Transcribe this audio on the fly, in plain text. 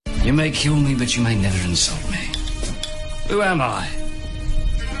You may kill me, but you may never insult me. Who am I?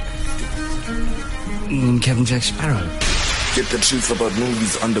 Captain Jack Sparrow. Get the truth about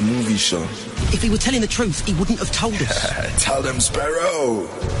movies on the movie show. If he were telling the truth, he wouldn't have told us. Tell them, Sparrow.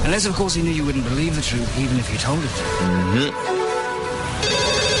 Unless, of course, he knew you wouldn't believe the truth, even if you told it.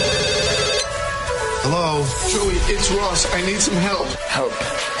 Hello? Joey, it's Ross. I need some help. Help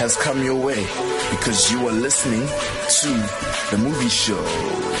has come your way because you are listening to the movie show.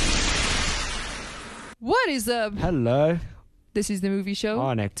 What is up? Hello, This is the movie show.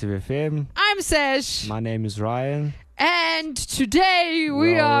 on Active FM. I'm Sash. My name is Ryan. And today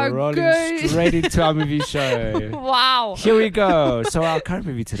we are rolling going... straight into our movie show. Wow. Here we go. So our current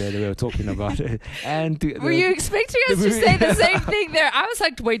movie today that we were talking about. And Were you expecting us the to movie- say the same thing there? I was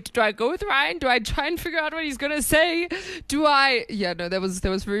like, wait, do I go with Ryan? Do I try and figure out what he's going to say? Do I... Yeah, no, that was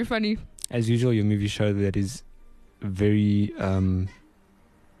very funny. As usual, your movie show that is very,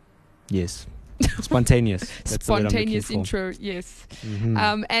 yes, spontaneous. That's the word I'm looking Spontaneous for. intro, yes.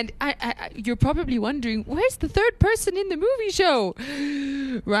 Mhm. And I, you're probably wondering, where's the third person in the movie show?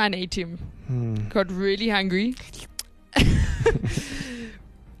 Ryan ate him. Got really hungry.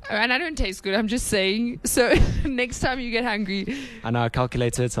 And I don't taste good, I'm just saying. So next time you get hungry... And I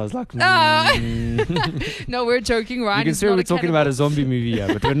calculated, so I was like, No, we're joking, Ryan. you can is see not we're a talking about a zombie movie, yeah,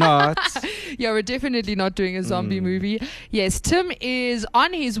 but we're not. Yeah, we're definitely not doing a zombie movie. Yes, Tim is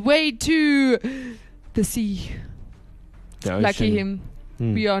on his way to the sea. The ocean. Lucky him.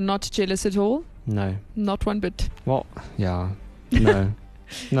 Hmm. We are not jealous at all. No. Not one bit. Well, yeah. No.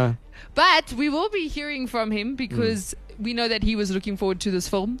 No. But we will be hearing from him because we know that he was looking forward to this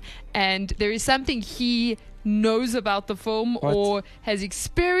film. And there is something he knows about the film What? or has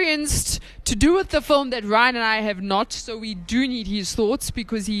experienced to do with the film that Ryan and I have not. So we do need his thoughts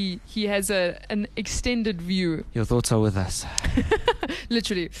because he has an extended view. Your thoughts are with us.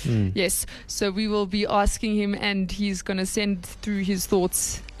 Literally. Yes. So we will be asking him and he's going to send through his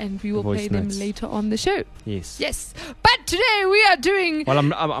thoughts and we will Voice play them notes. later on the show. Yes. Yes. But today we are doing... Well,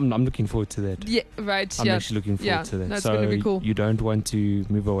 I'm looking forward to that. Yeah, right. I'm yeah. actually looking forward to that. That's so going to be cool. you don't want to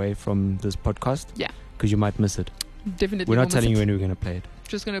move away from this podcast? Yeah. Because you might miss it. Definitely. We're not almost telling you it. when we're going to play it.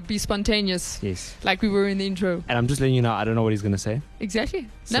 Just going to be spontaneous. Yes. Like we were in the intro. And I'm just letting you know, I don't know what he's going to say. Exactly.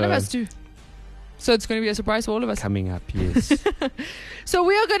 None of So- us do. So it's going to be a surprise for all of us. Coming up, yes. So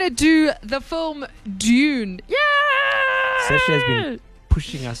we are going to do the film Dune. Yeah! Sasha has been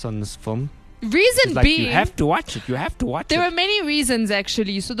pushing us on this film. Reason She's like, being... you have to watch it. You have to watch There it. were many reasons,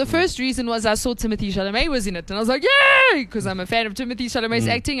 actually. So the first reason was I saw Timothee Chalet was in it. And I was like, yay! Because I'm a fan of Timothee Chalamet's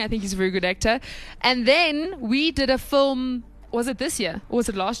acting. I think he's a very good actor. And then we did a film... Was it this year? Or was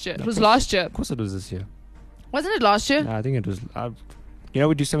it last year? It was last year. Of course it was this year. Wasn't it last year? No, I think it was...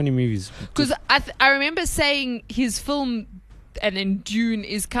 we do so many movies. Because I remember saying his film... And then Dune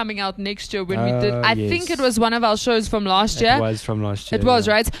is coming out next year when we did... I think yes. it was one of our shows from last year. It was from last year. It was,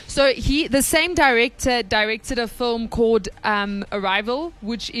 yeah. right? So the same director directed a film called Arrival,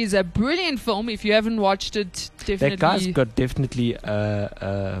 which is a brilliant film. If you haven't watched it, definitely... That guy's got definitely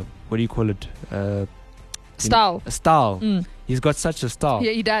what do you call it? Style. A style. Mm. He's got such a style.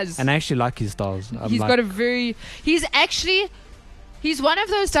 Yeah, he does. And I actually like his styles. He's got a very... He's one of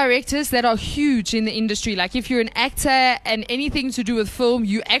those directors that are huge in the industry. Like, if you're an actor and anything to do with film,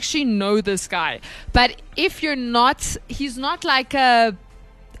 you actually know this guy. But if you're not... He's not like a...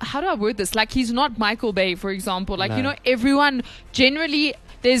 How do I word this? Like, he's not Michael Bay, for example. Like, No. you know, everyone... Generally,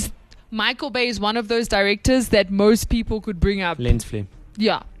 there's... Michael Bay is one of those directors that most people could bring up. lens flare.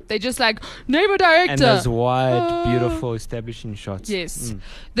 Yeah. They just like, name a director. And those wide, beautiful establishing shots. Yes.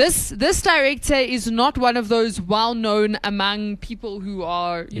 This director is not one of those well-known among people who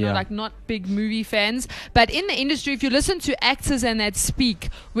are, you know, Yeah. like not big movie fans. But in the industry, if you listen to actors and that speak,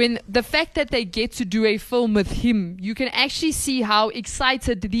 when the fact that they get to do a film with him, you can actually see how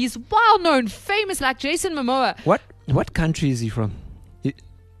excited these well-known, famous, like Jason Momoa. What country is he from?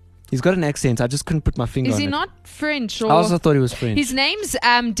 He's got an accent. I just couldn't put my finger on Is it. he not French? I Or also thought he was French. his name's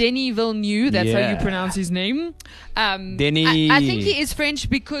Denis Villeneuve. That's how you Yeah. pronounce his name. Denis. I think he is French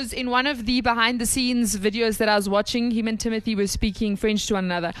because in one of the behind-the-scenes videos that I was watching, him and Timothy were speaking French to one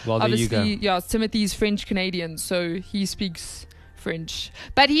another. Well, there you Obviously, go. yeah, Timothy's French-Canadian, so he speaks French.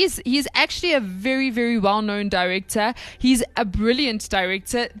 But he's actually a very, very well-known director. He's a brilliant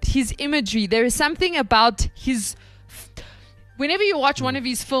director. His imagery, there is something about his... Whenever you watch one of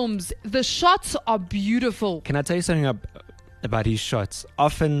his films, the shots are beautiful. Can I tell you something about his shots?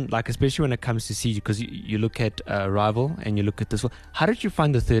 Often, like especially when it comes to CG, because you look at Rival and you look at this one. How did you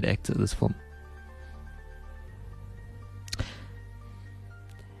find the third act of this film?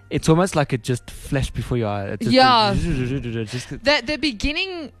 It's almost like it just flashed before your eye. It just Yeah. just- The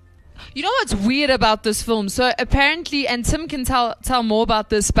beginning You know what's weird about this film? So apparently, and Tim can tell more about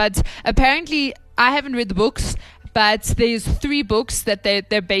this, but apparently I haven't read the books, but there's 3 books that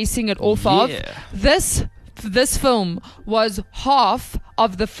they're basing it off of. This film was half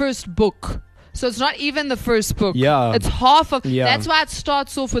of the first book. So it's not even the first book. Yeah. It's half of... Yeah. That's why it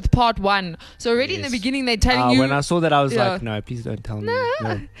starts off with part 1. So already in the beginning, they're telling you... When I saw that, I was like, no, please don't tell me.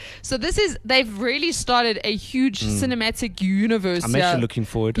 No. So they've really started a huge cinematic universe. I'm actually looking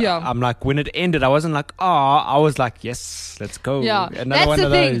forward. Yeah. I'm like, when it ended, I wasn't like, I was like, yes, let's go. Yeah. Another That's one the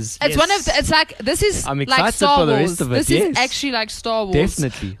of thing. those. It's one of the... It's like... This is I'm like excited Star for the Wars. rest of it. This Yes. is actually like Star Wars.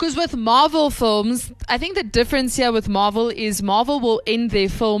 Definitely. Because with Marvel films, I think the difference here with Marvel is Marvel will end their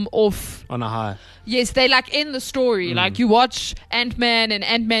film off... On a high. Yes, they like end the story. Like you watch Ant-Man and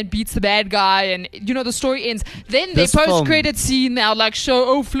Ant-Man beats the bad guy and the story ends. Then This they post-credit scene now like show,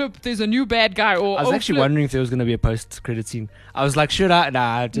 oh flip, there's a new bad guy. Or I was actually wondering if there was going to be a post-credit scene. I was like, should I?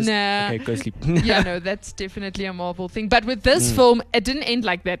 Nah, just... Nah. Okay, go sleep. Yeah, no, that's definitely a Marvel thing. But with this film, it didn't end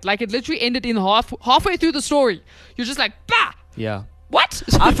like that. Like it literally ended in halfway through the story. You're just like, bah! Yeah. What?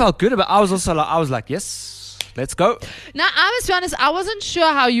 I felt good about it. I was like, yes, let's go. Now, I must be honest, I wasn't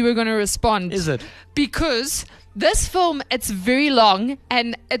sure how you were going to respond. Is it? Because this film, it's very long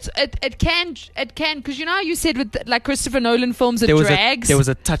and it can because you know how you said with like Christopher Nolan films, it drags. There was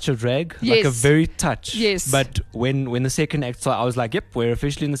a touch of drag, Yes. like a very touch. Yes. But when the second act started, I was like, yep, we're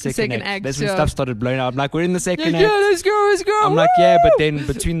officially in the second act. That's when yeah. stuff started blowing out. I'm like, we're in the second act. Yeah, let's go. I'm like, yeah, but then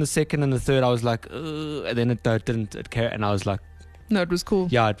between the second and the third, I was like, and then it didn't care, and I was like, no, it was cool.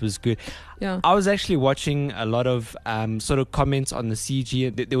 yeah, it was good. Yeah. I was actually watching a lot of sort of comments on the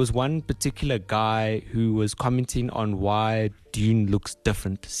CG. There was one particular guy who was commenting on why Dune looks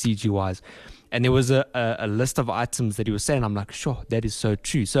different CG wise, and there was a list of items that he was saying. I'm like, sure, that is so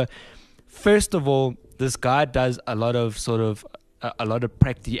true. So first of all, this guy does a lot of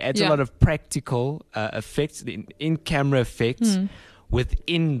he adds a lot of practical effects, in camera effects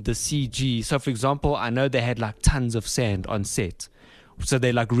within the CG. So for example, I know they had like tons of sand on set. So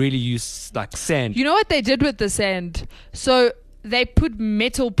they like really use like sand. You know what they did with the sand? So they put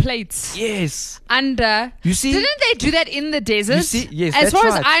metal plates. Yes. Under. You see? Didn't they do that in the desert? You see? Yes, As that's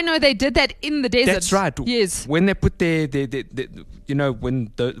far right. as I know, they did that in the desert. That's right. Yes. When they put their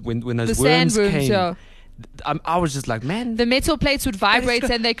when those The worms sandworms, came, yeah. I was just like, man. The metal plates would vibrate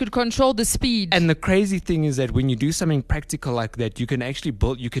and they could control the speed. And the crazy thing is that when you do something practical like that, you can actually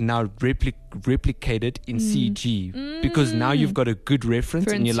you can now replicate it in CG because now you've got a good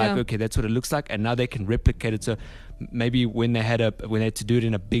reference and you're like, okay, that's what it looks like, and now they can replicate it. So maybe when they had to do it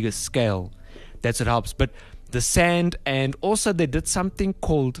in a bigger scale, that's what helps. But the sand, and also they did something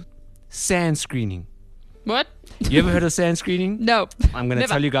called sand screening. What? You ever heard of sand screening? No. I'm going to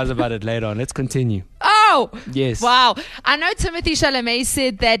tell you guys about it later on. Let's continue. Oh! Yes. Wow. I know Timothee Chalamet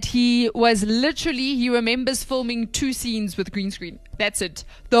said that he remembers filming 2 scenes with green screen. That's it.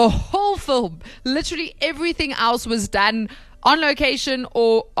 The whole film. Literally everything else was done on location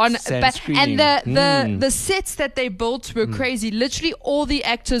or on screening. And the sets that they built were crazy. Literally all the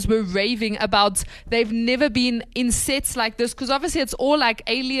actors were raving about they've never been in sets like this, because obviously it's all like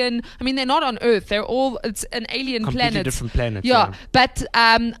alien. I mean, they're not on Earth, it's an alien completely planet, different planet. yeah. But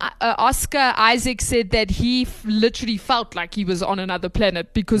Oscar Isaac said that he literally felt like he was on another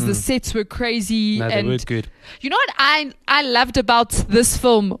planet because the sets were crazy. No, they were good. You know what I loved about this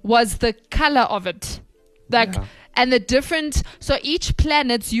film was the color of it, like. Yeah. And the different, so each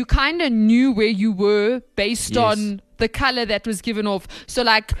planet, you kind of knew where you were based on the color that was given off. So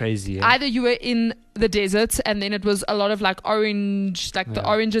like, crazy, either you were in the desert and then it was a lot of like orange, like the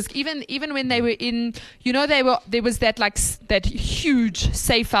oranges. Even when they were in, there was that like that huge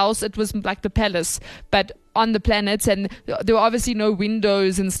safe house. It was like the palace, but on the planet, and there were obviously no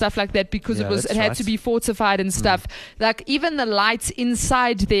windows and stuff like that because it had to be fortified and stuff. Like even the lights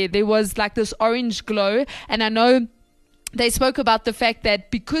inside there was like this orange glow. And I know they spoke about the fact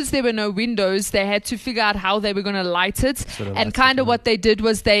that because there were no windows, they had to figure out how they were going to light it. And kind of what they did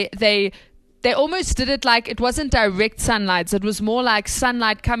was they almost did it like it wasn't direct sunlight. It was more like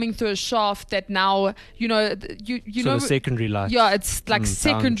sunlight coming through a shaft that now, you know secondary light. Yeah, it's like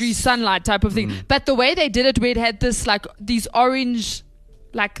secondary sunlight type of thing. But the way they did it, where it had this like these orange,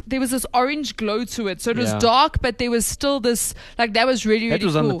 like there was this orange glow to it. So it was dark, but there was still this, like that was really, really That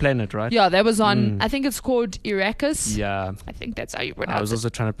was cool. on the planet, right? Yeah, that was on, I think it's called Arrakis. Yeah. I think that's how you pronounce it. I was also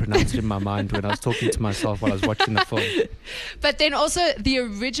trying to pronounce it in my mind when I was talking to myself while I was watching the film. But then also the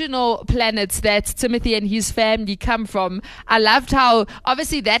original planets that Timothy and his family come from, I loved how,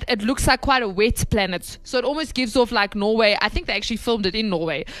 obviously that, it looks like quite a wet planet. So it almost gives off like Norway. I think they actually filmed it in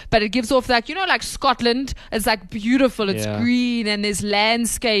Norway. But it gives off like, like Scotland. It's like beautiful. It's green and there's land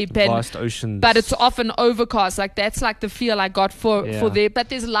landscape and vast oceans. but it's often overcast. Like that's like the feel I got for there. But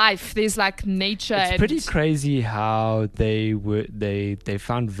there's life. There's like nature. It's pretty crazy how they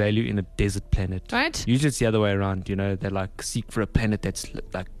found value in a desert planet. Right. Usually it's the other way around. You know, they like seek for a planet that's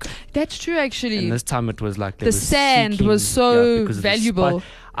like. That's true, actually. And this time it was like the sand was so valuable.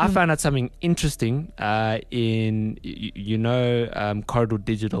 I found out something interesting in Corridor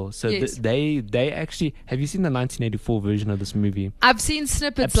Digital. So yes. They actually, have you seen the 1984 version of this movie? I've seen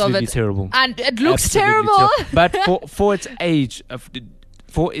snippets Absolutely of it. Terrible. And it looks Absolutely terrible. But for its age,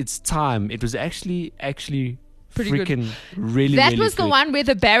 for its time, it was actually pretty freaking good. Really, that really was the good. one where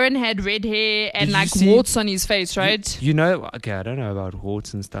the Baron had red hair and Did you like see- warts on his face, right? You know, okay, I don't know about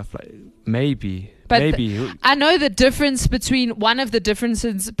warts and stuff. Like maybe. I know the difference between one of the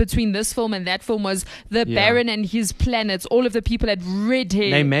differences between this film and that film was the Baron and his planets. All of the people had red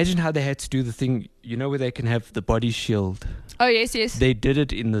hair. Now imagine how they had to do the thing. You know where they can have the body shield. Oh yes. They did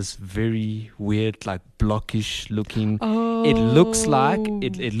it in this very weird, like blockish looking. Oh. It looks like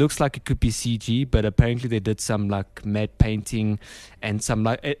it could be CG, but apparently they did some like matte painting and some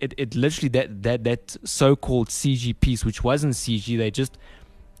like it literally that so-called CG piece, which wasn't CG. They just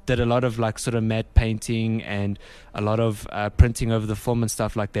did a lot of like sort of matte painting and a lot of printing over the film and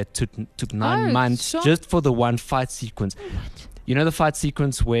stuff like that. Took 9 months just for the one fight sequence. What? You know the fight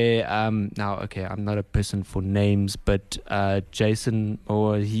sequence where now okay, I'm not a person for names, but Jason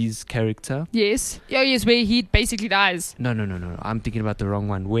or his character. Yes. Oh yes, where he basically dies. No. I'm thinking about the wrong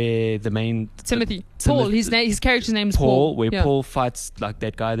one. Where the main Timothy. Paul. His character's name is Paul. Where yeah. Paul fights like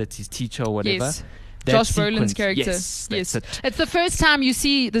that guy that's his teacher or whatever. Yes. That Josh sequence, Brolin's character. Yes. It's the first time you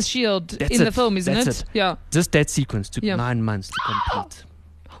see the shield That's in it. the film, isn't That's it? Yeah. Just that sequence took 9 months to complete.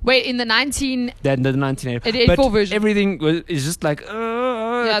 Wait, in the 19... The 1984 84 version. Everything is just like,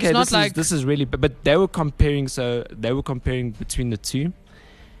 yeah, okay, it's not like... this is really... But they were comparing between the two.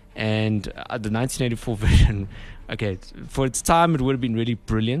 And the 1984 version, okay, for its time, it would have been really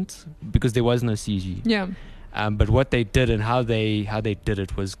brilliant because there was no CG. Yeah. But what they did and how they did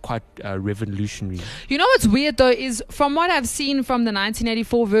it was quite revolutionary. You know what's weird though is from what I've seen from the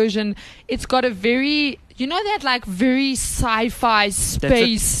 1984 version, it's got a very... You know that like very sci-fi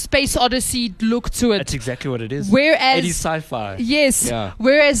space odyssey look to it. That's exactly what it is. Whereas 80s sci-fi. Yes. Yeah.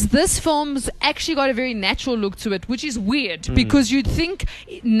 Whereas this film's actually got a very natural look to it, which is weird because you'd think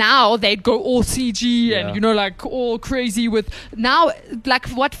now they'd go all CG and like all crazy with now like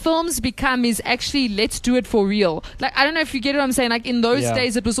what films become is actually let's do it for real. Like I don't know if you get what I'm saying. Like in those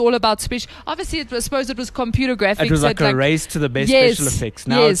days it was all about special. Obviously, I suppose it was computer graphics. It was like a race to the best special effects.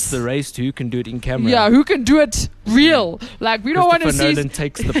 Now it's the race to who can do it in camera. Yeah, who can do it real? Like we don't want to see. Nolan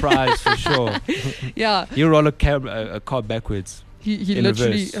takes the prize for sure. Yeah, he'll roll a car backwards. He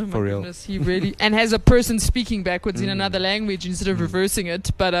literally reverse, for real. Goodness, he really and has a person speaking backwards in another language instead of reversing it.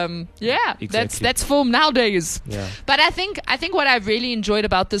 But Exactly. that's film nowadays. Yeah. But I think what I really enjoyed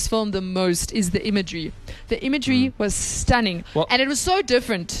about this film the most is the imagery. The imagery was stunning, and it was so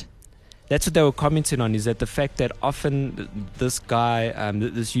different. That's what they were commenting on, is that the fact that often this guy,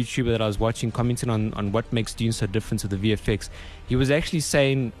 this YouTuber that I was watching, commenting on what makes Dune so different to the VFX, he was actually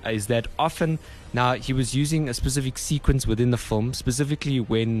saying is that often, now he was using a specific sequence within the film, specifically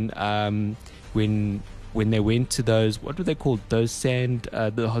when they went to those, what were they called? Those sand,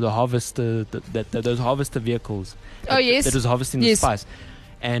 the harvester, those harvester vehicles. Oh, yes. That was harvesting the spice.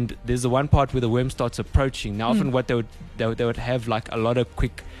 And there's the one part where the worm starts approaching. Now, often what they would have like a lot of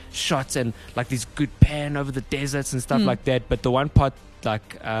quick shots and like this good pan over the deserts and stuff like that. But the one part,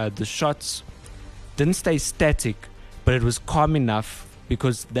 like the shots didn't stay static, but it was calm enough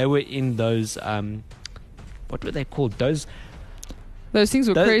because they were in those what were they called? Those things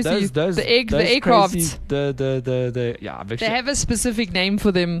were crazy. The aircraft. They have a specific name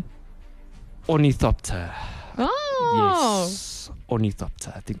for them. Ornithopter. Oh. Yes.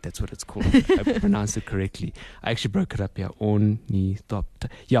 Ornithopter, I think that's what it's called. I pronounced it correctly. I actually broke it up here. Ornithopter.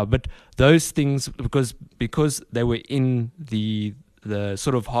 Yeah, but those things, because they were in the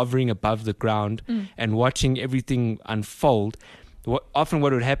sort of hovering above the ground and watching everything unfold, what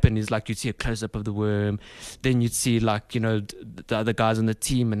would happen is like you'd see a close-up of the worm, then you'd see like, you know, the other guys on the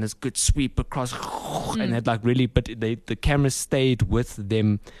team and this good sweep across and they'd like really, but the camera stayed with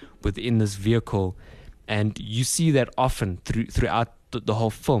them within this vehicle. And you see that often throughout the whole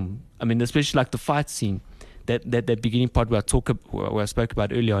film. I mean, especially like the fight scene, that beginning part where I spoke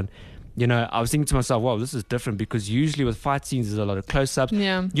about earlier on. You know, I was thinking to myself, wow, this is different because usually with fight scenes, there's a lot of close-ups.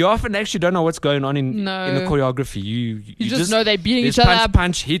 Yeah. You often actually don't know what's going on in the choreography. You just know they're beating each other up.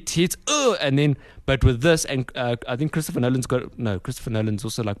 Punch, hit, and then, but with this, and I think Christopher Nolan's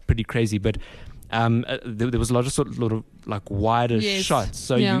also like pretty crazy, but There was a lot of like wider shots,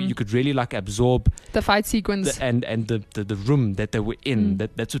 so you could really like absorb the fight sequence and the room that they were in.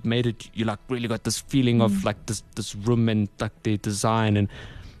 That's what made it. You like really got this feeling of like this room and like their design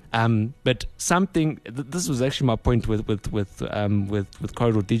and but something. This was actually my point with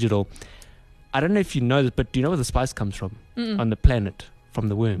Corridor Digital. I don't know if you know this, but do you know where the spice comes from on the planet? From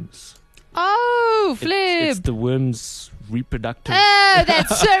the worms. Oh, flip! It's the worms' reproductive. Oh,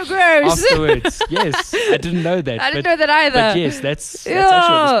 that's so gross. Afterwards, yes, I didn't know that. I didn't know that either. But yes, that's actually where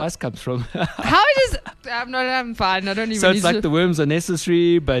the spice comes from. How does? I'm fine. I don't even. So it's like the worms are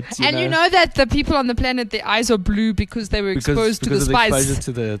necessary, but you know that the people on the planet, their eyes are blue because they were exposed to the spice.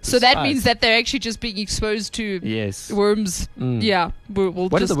 So that means that they're actually just being exposed to worms. Yeah.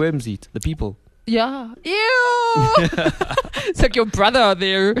 What do the worms eat? The people. Yeah. Ew. It's like your brother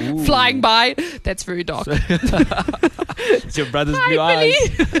there flying by. That's very dark. It's your brother's blue eyes.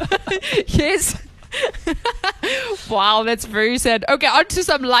 Yes. Wow, that's very sad. Okay, on to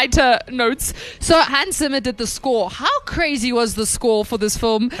some lighter notes. So Hans Zimmer did the score. How crazy was the score for this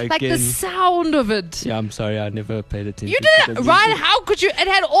film? Again, like the sound of it. Yeah, I'm sorry, I never paid attention. You did, Ryan? How could you? It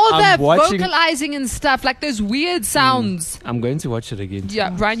had all the vocalizing and stuff, like those weird sounds. I'm going to watch it again tonight.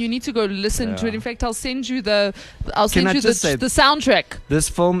 Yeah, Ryan, you need to go listen to it. In fact, I'll send you the soundtrack. This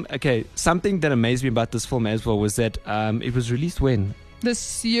film, okay, something that amazed me about this film as well was that it was released when?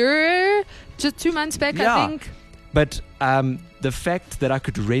 This year, just 2 months back, I think. But the fact that I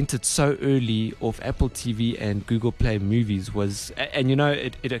could rent it so early off Apple TV and Google Play Movies was, and you know,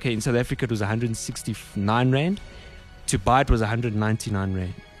 okay, in South Africa it was 169 Rand. To buy it was 199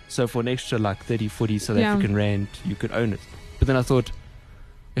 Rand. So for an extra like 30, 40 South African Rand, you could own it. But then I thought,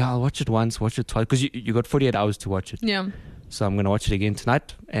 I'll watch it once, watch it twice, because you got 48 hours to watch it. Yeah. So I'm going to watch it again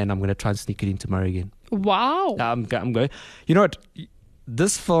tonight, and I'm going to try and sneak it in tomorrow again. Wow. I'm going. You know what?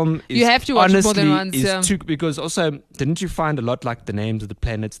 This film is, you have to watch it more than once, because also, didn't you find a lot like the names of the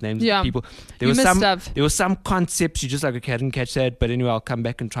planets, names of the people? There was some concepts you just like, okay, I didn't catch that, but anyway, I'll come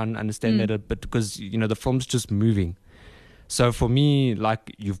back and try and understand that. But because the film's just moving, so for me,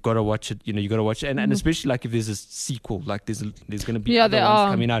 like you've got to watch it. You got to watch it, and especially like if there's a sequel, like there's going to be other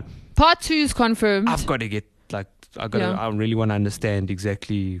ones coming out. Part 2 is confirmed. I've got to get I really want to understand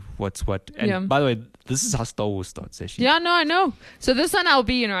exactly what's what. And by the way, this is how Star Wars starts, actually. Yeah, no, I know. So this one I'll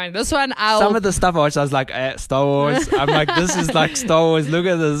be in, right? This one Some of the stuff I watched, I was like, Star Wars. I'm like, this is like Star Wars. Look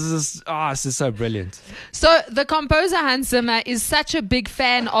at this. This is so brilliant. So the composer Hans Zimmer is such a big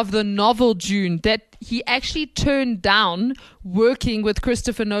fan of the novel Dune that he actually turned down working with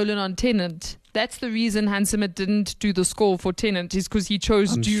Christopher Nolan on Tenet. That's the reason Hans Zimmer didn't do the score for Tenet, is because he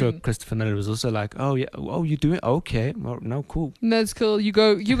chose Dune. I'm sure Christopher Nolan was also like, you do it? Okay. Well, no, cool. That's cool. You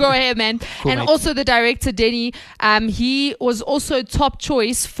go ahead, man. Cool, and mate. Also the director, Denny, he was also top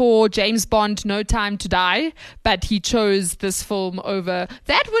choice for James Bond, No Time to Die, but he chose this film over.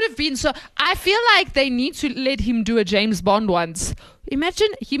 That would have been so. I feel like they need to let him do a James Bond once. Imagine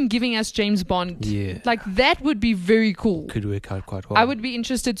him giving us James Bond. Yeah. Like, that would be very cool. Could work out quite well. I would be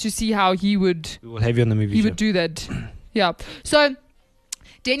interested to see how he would... We will have you on the movie He show. would do that. Yeah. So...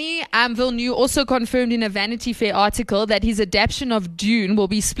 Denis Villeneuve also confirmed in a Vanity Fair article that his adaptation of Dune will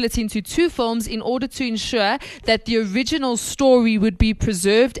be split into 2 films in order to ensure that the original story would be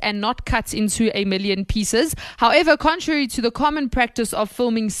preserved and not cut into a million pieces. However, contrary to the common practice of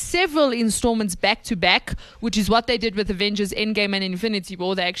filming several installments back to back, which is what they did with Avengers Endgame and Infinity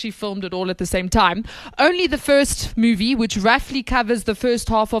War, they actually filmed it all at the same time. Only the first movie, which roughly covers the first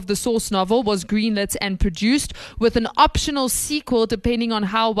half of the source novel, was greenlit and produced, with an optional sequel depending on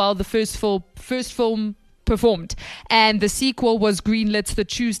how well the first film performed. And the sequel was greenlit the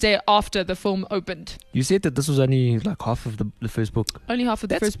Tuesday after the film opened. You said that this was only like half of the first book. Only half of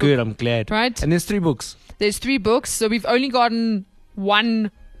the first book. That's good, I'm glad. Right? And there's 3 books. There's 3 books, so we've only gotten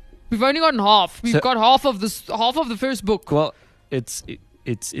one. We've only gotten half. We've got half of the first book. Well, it's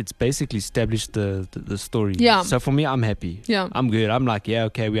basically established the story. Yeah. So for me, I'm happy. Yeah. I'm good. I'm like, yeah,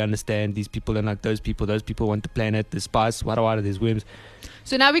 okay, we understand these people and like those people. Those people want the planet, the spice, wada, there's worms.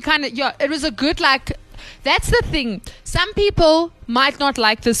 So now we kind of, it was a good, like, that's the thing. Some people might not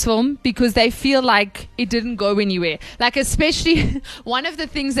like this film because they feel like it didn't go anywhere. Like, especially, one of the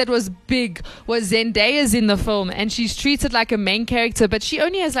things that was big was Zendaya's in the film and she's treated like a main character, but she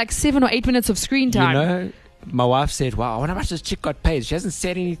only has like 7 or 8 minutes of screen time. You know, my wife said, wow, I wonder how much this chick got paid. She hasn't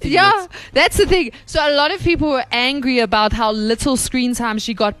said anything. Yeah, that's the thing. So a lot of people were angry about how little screen time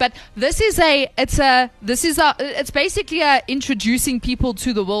she got. But it's basically introducing people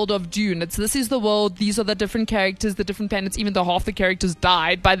to the world of Dune. This is the world. These are the different characters, the different planets. Even though half the characters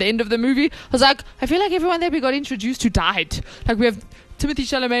died by the end of the movie, I was like, I feel like everyone that we got introduced to died. Like we have Timothy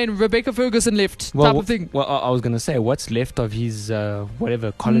Chalamet and Rebecca Ferguson left type of thing. Well, I was going to say, what's left of his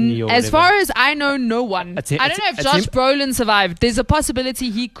whatever colony or as whatever? far as I know, no one. I don't know if Josh Brolin survived. There's a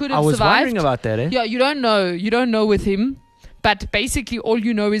possibility he could have survived. I was wondering about that. Yeah, you don't know. You don't know with him. But basically, all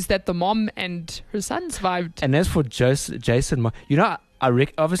you know is that the mom and her son survived. And as for Jason,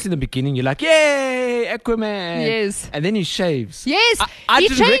 obviously in the beginning you're like, yay, Aquaman. Yes. And then he shaves. Yes. I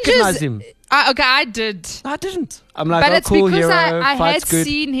didn't recognize him. Okay, I did. I didn't. I'm like, but it's cool because hero, I had good.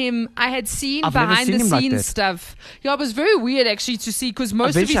 seen him. I had seen I've behind never the seen him scenes like that. stuff. Yeah, it was very weird actually to see because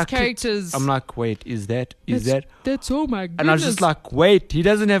most of his characters. I'm like, wait, is that? That's oh my goodness. And I was just like, wait, he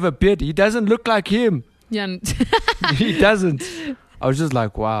doesn't have a beard. He doesn't look like him. Yeah. He doesn't. I was just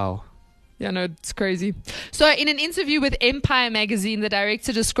like, wow. Yeah, no, it's crazy. So in an interview with Empire magazine, the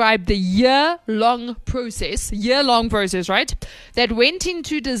director described the year-long process, right? That went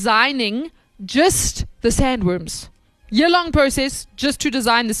into designing just the sandworms. Year-long process just to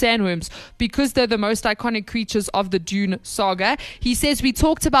design the sandworms because they're the most iconic creatures of the Dune saga. He says, we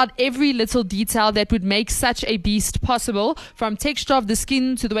talked about every little detail that would make such a beast possible, from texture of the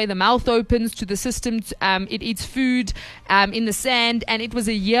skin to the way the mouth opens to the system it eats food in the sand. And it was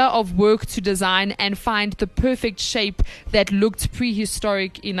a year of work to design and find the perfect shape that looked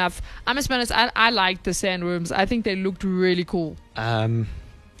prehistoric enough. I must be honest, I liked the sandworms. I think they looked really cool.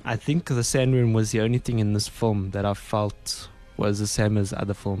 I think the sandworm was the only thing in this film that I felt was the same as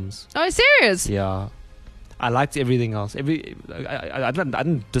other films. Oh, serious? Yeah, I liked everything else. I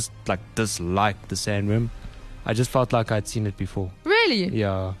didn't just dislike the sandworm. I just felt like I'd seen it before. Really?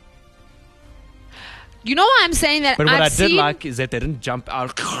 Yeah. You know why I'm saying that? But what I did like is that they didn't jump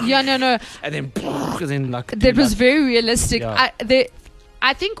out. Yeah, no. And then like that was very realistic. Yeah.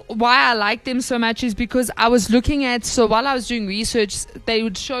 I think why I like them so much is because I was looking at, so while I was doing research, they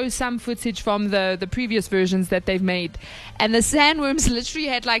would show some footage from the previous versions that they've made. And the sandworms literally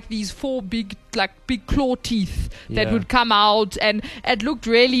had like these 4 big claw teeth that would come out. And it looked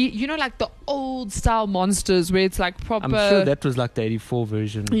really, like the old style monsters where it's like proper. I'm sure that was like the 84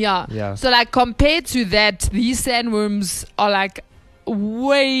 version. Yeah. So like compared to that, these sandworms are like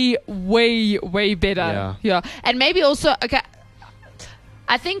way, way, way better. Yeah. And maybe also, okay,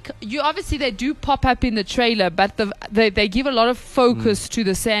 I think they do pop up in the trailer, but they give a lot of focus to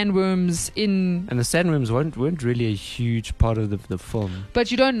the sandworms in. And the sandworms weren't really a huge part of the film.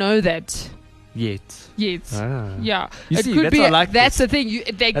 But you don't know that yet. Yeah, you it see, could that's be. Like that's the thing.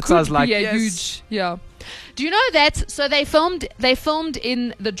 They could be a huge. Yeah. Do you know that? So they filmed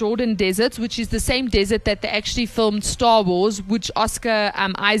in the Jordan Desert, which is the same desert that they actually filmed Star Wars, which Oscar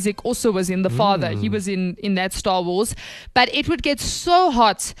Isaac also was in. The father, he was in that Star Wars. But it would get so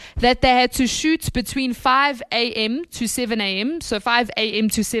hot that they had to shoot between 5 a.m. to 7 a.m. So 5 a.m.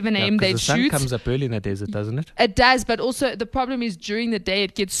 to 7 a.m. they'd shoot. The sun comes up early in the desert, doesn't it? It does, but also the problem is during the day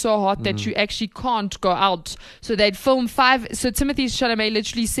it gets so hot that you actually can't go out. So they'd film 5. So Timothée Chalamet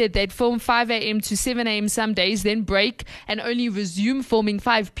literally said they'd film 5 a.m. to 7 a.m. some days, then break and only resume filming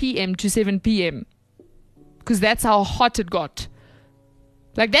 5 p.m. to 7 p.m. because that's how hot it got.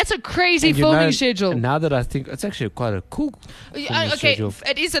 Like, that's a crazy filming schedule. And now that I think, it's actually quite a cool schedule.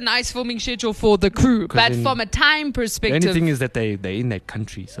 It is a nice filming schedule for the crew, but from a time perspective, the only thing is that they're in that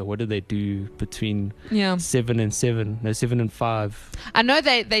country. So what do they do between 7 and 5? I know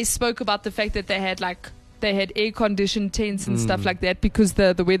they spoke about the fact that they had air-conditioned tents and stuff like that because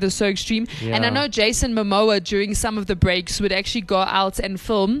the weather's so extreme. Yeah. And I know Jason Momoa during some of the breaks would actually go out and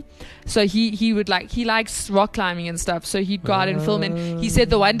film. So he likes rock climbing and stuff. So he'd go out and film. And he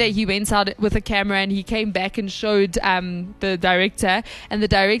said the one day he went out with a camera and he came back and showed the director. And the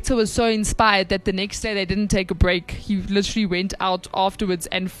director was so inspired that the next day they didn't take a break. He literally went out afterwards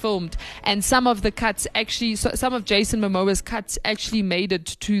and filmed. And some of the cuts actually, some of Jason Momoa's cuts actually made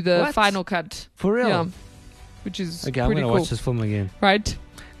it to the final cut. For real? Yeah. Which is okay, I'm going to watch this film again. Right.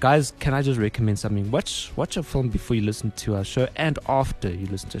 Guys, can I just recommend something? Watch a film before you listen to our show and after you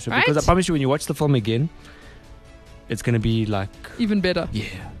listen to our show. Right? Because I promise you, when you watch the film again, it's going to be like... even better. Yeah.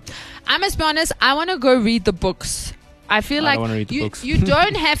 I must be honest, I want to go read the books. I feel like don't want to read the books. You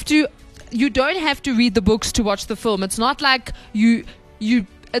don't have to... You don't have to read the books to watch the film. It's not like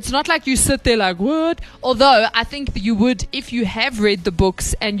it's not like you sit there like, what? Although I think you would, if you have read the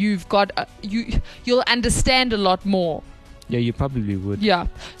books and you've got, you'll understand a lot more. Yeah, you probably would. Yeah.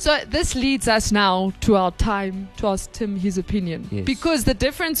 So this leads us now to our time to ask Tim his opinion. Yes. Because the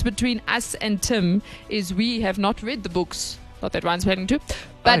difference between us and Tim is we have not read the books. Not that Ryan's planning to.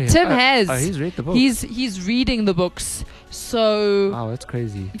 But Tim has. Oh, he's read the books. He's reading the books. So, Wow, that's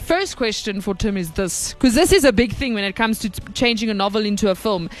crazy. first question for Tim is this, because this is a big thing when it comes to changing a novel into a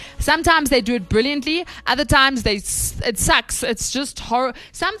film. Sometimes they do it brilliantly, other times it sucks. It's just horror.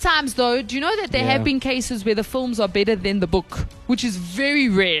 Sometimes, though, do you know that there have been cases where the films are better than the book, which is very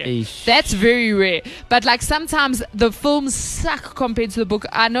rare. Eesh. That's very rare. But like sometimes the films suck compared to the book.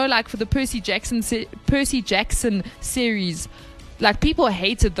 I know, like for the Percy Jackson series, like people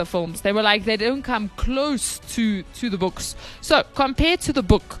hated the films. They were like, they don't come close to the books. So compared to the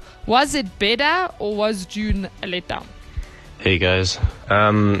book, was it better or was Dune a letdown? Hey guys,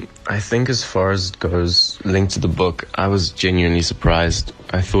 I think as far as it goes linked to the book, I was genuinely surprised.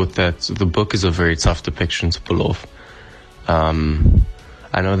 I thought that the book is a very tough depiction to pull off.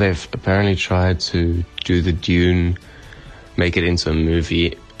 I know they've apparently tried to do the Dune, make it into a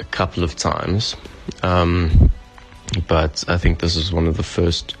movie a couple of times. But I think this is one of the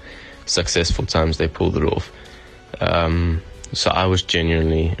first successful times they pulled it off. So I was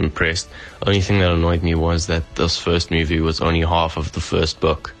genuinely impressed. Only thing that annoyed me was that this first movie was only half of the first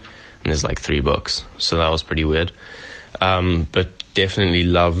book, and there's like 3 books, so that was pretty weird. But definitely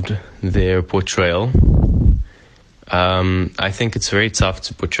loved their portrayal. I think it's very tough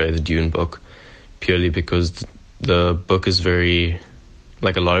to portray the Dune book, purely because the book is very,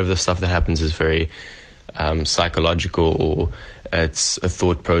 like a lot of the stuff that happens is very psychological, or it's a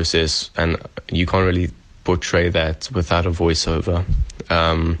thought process, and you can't really portray that without a voiceover.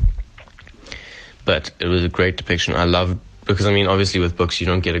 But it was a great depiction. I loved, because I mean, obviously with books you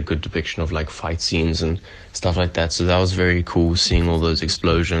don't get a good depiction of like fight scenes and stuff like that, so that was very cool, seeing all those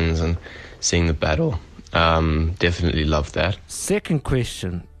explosions and seeing the battle. Definitely loved that. Second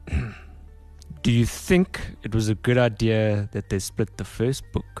question. Do you think it was a good idea that they split the first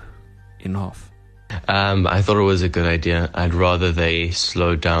book in half? I thought it was a good idea. I'd rather they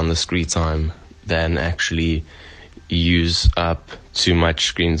slow down the screen time than actually use up too much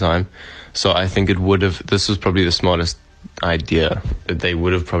screen time. So I think this was probably the smartest idea. They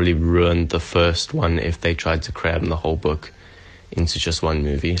would have probably ruined the first one if they tried to cram the whole book into just one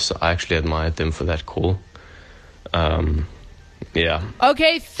movie. So I actually admired them for that call. Yeah.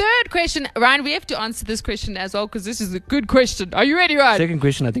 Okay, third question. Ryan, we have to answer this question as well, because this is a good question. Are you ready, Ryan? Second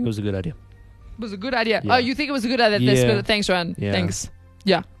question, I think it was a good idea. It was a good idea. Yeah. Oh, you think it was a good idea? That's good. Thanks, Ryan. Yeah. Thanks.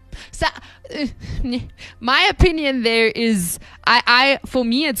 Yeah. So, my opinion there is, I for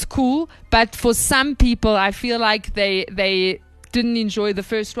me it's cool, but for some people I feel like they didn't enjoy the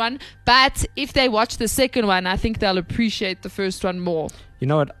first one. But if they watch the second one, I think they'll appreciate the first one more. You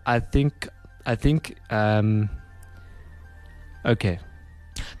know what? I think. Okay.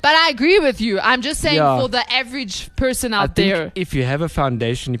 But I agree with you. I'm just saying, Yeah. for the average person I out think there. if you have a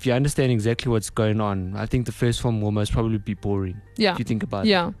foundation, if you understand exactly what's going on, I think the first film will most probably be boring. Yeah. If you think about it.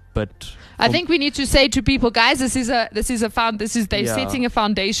 Yeah. But I think we need to say to people, guys, they're setting a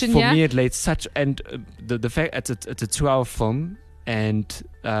foundation for here. me it laid such, and the fact it's a 2-hour film, and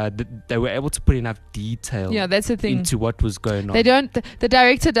they were able to put enough detail Yeah, that's the thing. into what was going on. They don't. The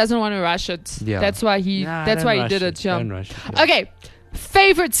director doesn't want to rush it. Yeah. That's why he. Nah, that's don't why he rush did it. Yeah. Don't rush it, yeah. Okay.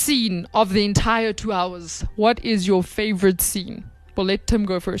 Favorite scene of the entire 2 hours. What is your favorite scene? We'll let Tim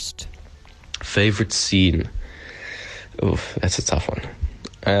go first. Favorite scene? Oh, that's a tough one.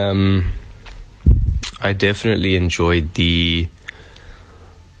 I definitely enjoyed the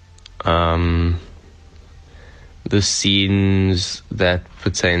scenes that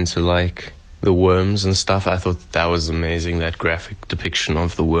pertain to like the worms and stuff. I thought that was amazing, that graphic depiction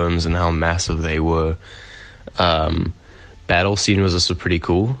of the worms and how massive they were. Battle scene was also pretty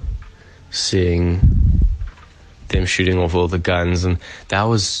cool, seeing them shooting off all the guns, and that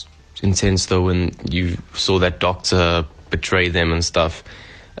was intense though when you saw that doctor betray them and stuff.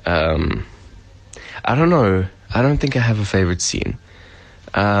 I don't know. I don't think I have a favorite scene.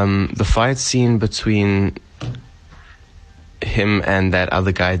 The fight scene between him and that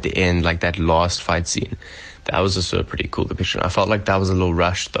other guy at the end, like that last fight scene, that was also a pretty cool depiction. I felt like that was a little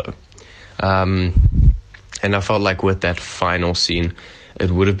rushed though. And I felt like with that final scene, it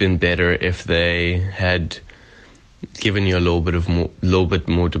would have been better if they had given you a little bit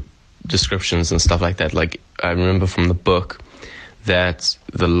more descriptions and stuff like that. Like I remember from the book that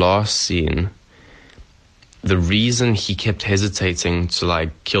the last scene, the reason he kept hesitating to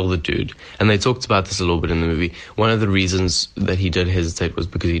like kill the dude, and they talked about this a little bit in the movie, one of the reasons that he did hesitate was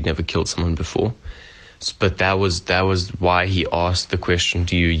because he'd never killed someone before. But that was why he asked the question,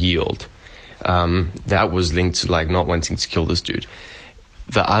 do you yield? That was linked to like not wanting to kill this dude.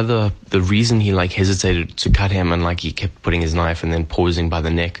 The reason he like hesitated to cut him and like he kept putting his knife and then pausing by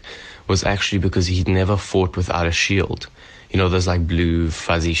the neck was actually because he'd never fought without a shield. You know, those like blue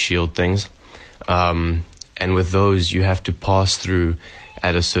fuzzy shield things. And And with those, you have to pass through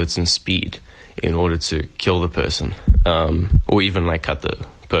at a certain speed in order to kill the person, or even like cut the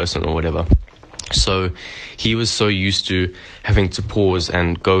person or whatever. So he was so used to having to pause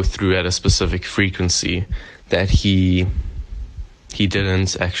and go through at a specific frequency that he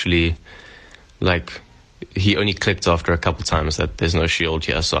didn't actually, like, he only clicked after a couple times that there's no shield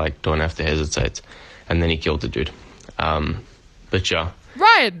here, so I don't have to hesitate. And then he killed the dude. But yeah.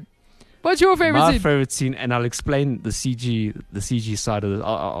 Ryan, what's your favorite My scene? favorite scene, and I'll explain the CG side of it.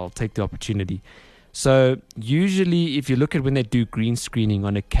 I'll take the opportunity. So usually if you look at when they do green screening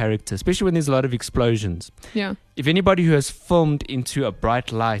on a character, especially when there's a lot of explosions, Yeah. if anybody who has filmed into a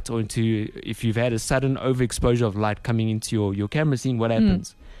bright light, or if you've had a sudden overexposure of light coming into your camera scene, what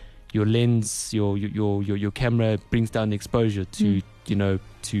happens? Your lens, your camera brings down the exposure to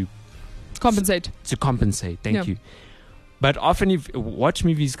to Compensate. Thank you. But often, if you watch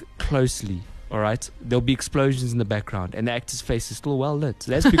movies closely, all right, there'll be explosions in the background, and the actor's face is still well lit.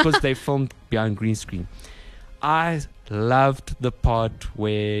 That's because they filmed behind green screen. I loved the part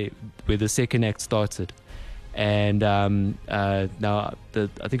where the second act started, and now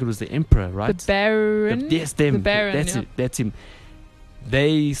I think it was the Emperor, right? The Baron. Yes, them. The Baron. That's yeah. it. That's him.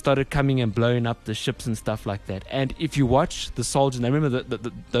 They started coming and blowing up the ships and stuff like that. And if you watch the soldiers, and I remember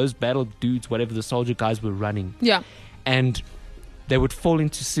those battle dudes, whatever the soldier guys were running, Yeah. and they would fall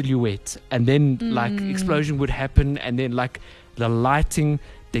into silhouette, and then like explosion would happen, and then like the lighting,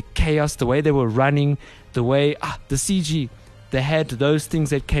 the chaos, the way they were running, the way the CG, they had those things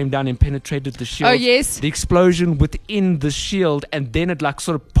that came down and penetrated the shield. Oh, yes. The explosion within the shield, and then it like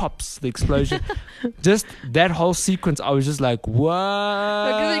sort of pops the explosion. Just that whole sequence, I was just like, "Whoa,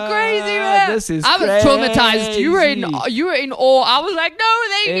 Look, it's crazy, man. This is I was traumatized. You were crazy." in awe. I was like, no,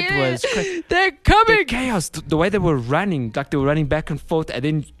 It was crazy. they're The coming. chaos, the way they were running, like they were running back and forth, and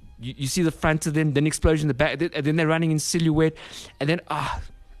then you see the front of them, then explosion in the back, and then they're running in silhouette, and then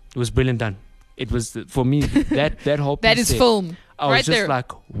it was brilliant done. It was, for me, that whole piece That is there, film. I was right just there.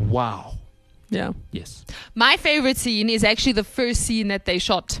 like, wow. Yeah. Yes. My favorite scene is actually the first scene that they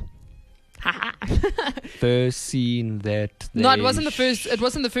shot. First scene that they No, it wasn't the first. It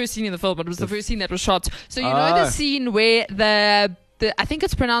wasn't the first scene in the film, but it was the first scene that was shot. So you know the scene where the I think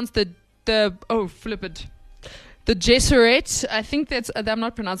it's pronounced the flip it. The Gesserit. I think that's. I'm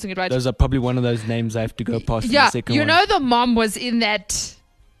not pronouncing it right. Those are probably one of those names I have to go past. In Yeah, the second you one. know the mom was in that.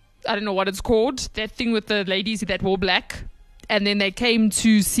 I don't know what it's called. That thing with the ladies that wore black. And then they came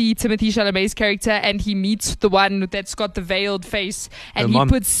to see Timothée Chalamet's character, and he meets the one that's got the veiled face, and Her he mom.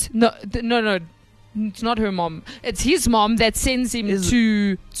 puts no, it's not her mom. It's his mom that sends him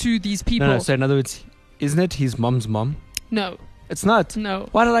to these people. No, so in other words, isn't it his mom's mom? No, It's not. no.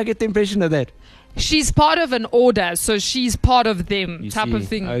 Why did I get the impression of that? She's part of an order, so she's part of them, You type see. of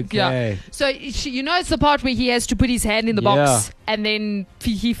thing. Okay. Yeah. So it's the part where he has to put his hand in the box, and then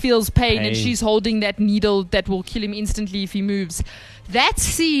he feels pain, and she's holding that needle that will kill him instantly if he moves. That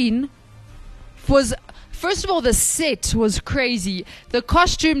scene was. First of all, the set was crazy. The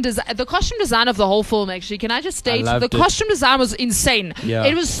costume design of the whole film, actually, can I just state, the costume design was insane. Yeah.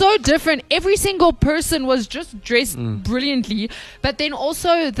 It was so different. Every single person was just dressed brilliantly. But then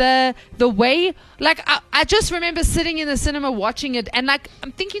also the way, like, I just remember sitting in the cinema watching it, and like,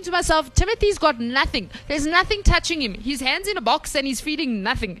 I'm thinking to myself, Timothy's got nothing. There's nothing touching him. His hand's in a box and he's feeling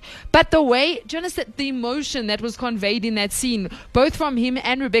nothing. But the way, do you understand the emotion that was conveyed in that scene, both from him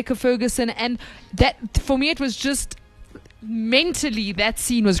and Rebecca Ferguson, and that, for me, it was just mentally, that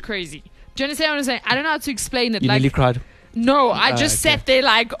scene was crazy. Do you understand what I'm saying? I don't know how to explain it. You nearly cried. No, I just okay. sat there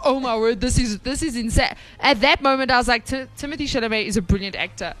like, oh my word, this is insane. At that moment, I was like, Timothée Chalamet is a brilliant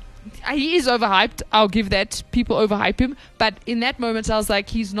actor. He is overhyped. I'll give that. People overhype him. But in that moment, I was like,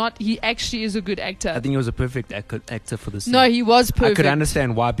 he's not. He actually is a good actor. I think he was a perfect actor for the scene. No, he was perfect. I could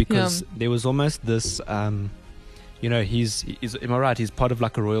understand why, because there was almost this. He's am I right? He's part of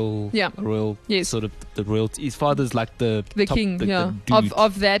like a royal, Yes. sort of the royalty. His father's like the top, king, the dude.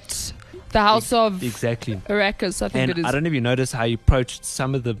 of that, the house of exactly Arrakis, I think And it is. I don't know if you noticed how he approached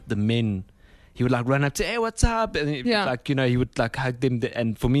some of the men. He would like run up to, hey, what's up? And he would like hug them.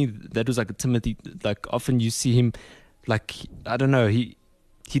 And for me, that was like a Timothy. Like often you see him, like I don't know, he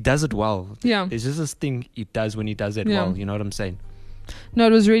does it well. Yeah. There's just this thing he does when he does it well. You know what I'm saying? No,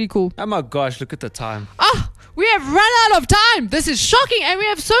 it was really cool. Oh my gosh, look at the time. We have run out of time. This is shocking, and we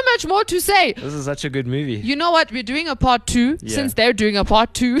have so much more to say. This is such a good movie. You know what? We're doing a part 2 Yeah. since they're doing a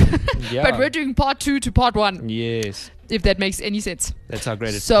part 2. Yeah. But we're doing part 2 to part 1. Yes. if that makes any sense. That's how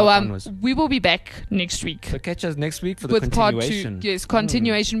great it So was. we will be back next week. So catch us next week for the With part continuation. 2. Yes,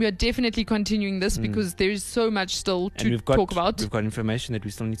 continuation. We are definitely continuing this because there is so much still to talk about. We've got information that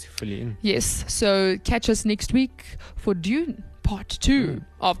we still need to fill in. Yes, so catch us next week for Dune part 2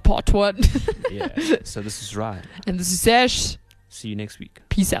 of part 1. Yeah. So this is Ryan. And this is Sash. See you next week.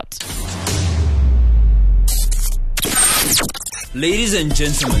 Peace out. Ladies and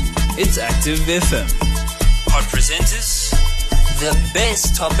gentlemen, it's Active FM. Hot presenters, the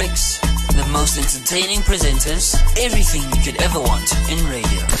best topics, the most entertaining presenters, everything you could ever want in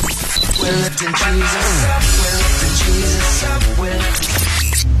radio. We're lifting Jesus up, we're lifting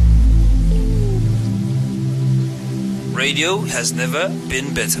Jesus up, radio has never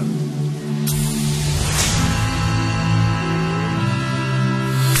been better.